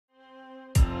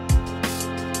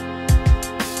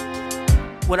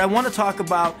what I want to talk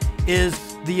about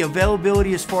is the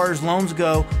availability as far as loans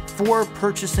go for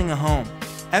purchasing a home.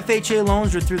 FHA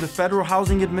loans are through the Federal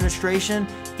Housing Administration.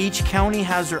 Each county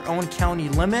has their own county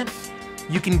limit.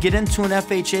 You can get into an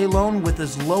FHA loan with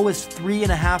as low as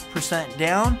 3.5%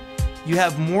 down. You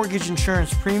have mortgage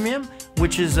insurance premium,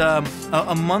 which is a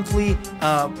monthly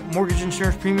mortgage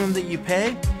insurance premium that you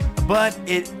pay, but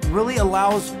it really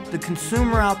allows the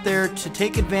consumer out there to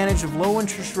take advantage of low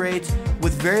interest rates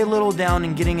with very little down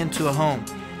and getting into a home.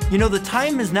 You know, the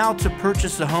time is now to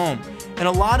purchase a home. In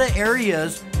a lot of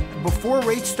areas, before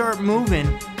rates start moving,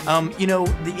 you know,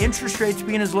 the interest rates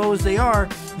being as low as they are,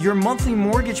 your monthly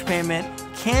mortgage payment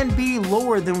can be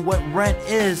lower than what rent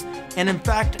is. And in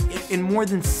fact, in more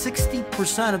than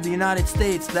 60% of the United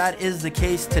States, that is the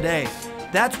case today.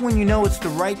 That's when you know it's the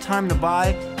right time to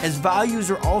buy, as values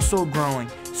are also growing.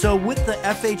 So with the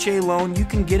FHA loan, you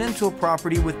can get into a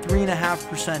property with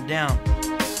 3.5% down.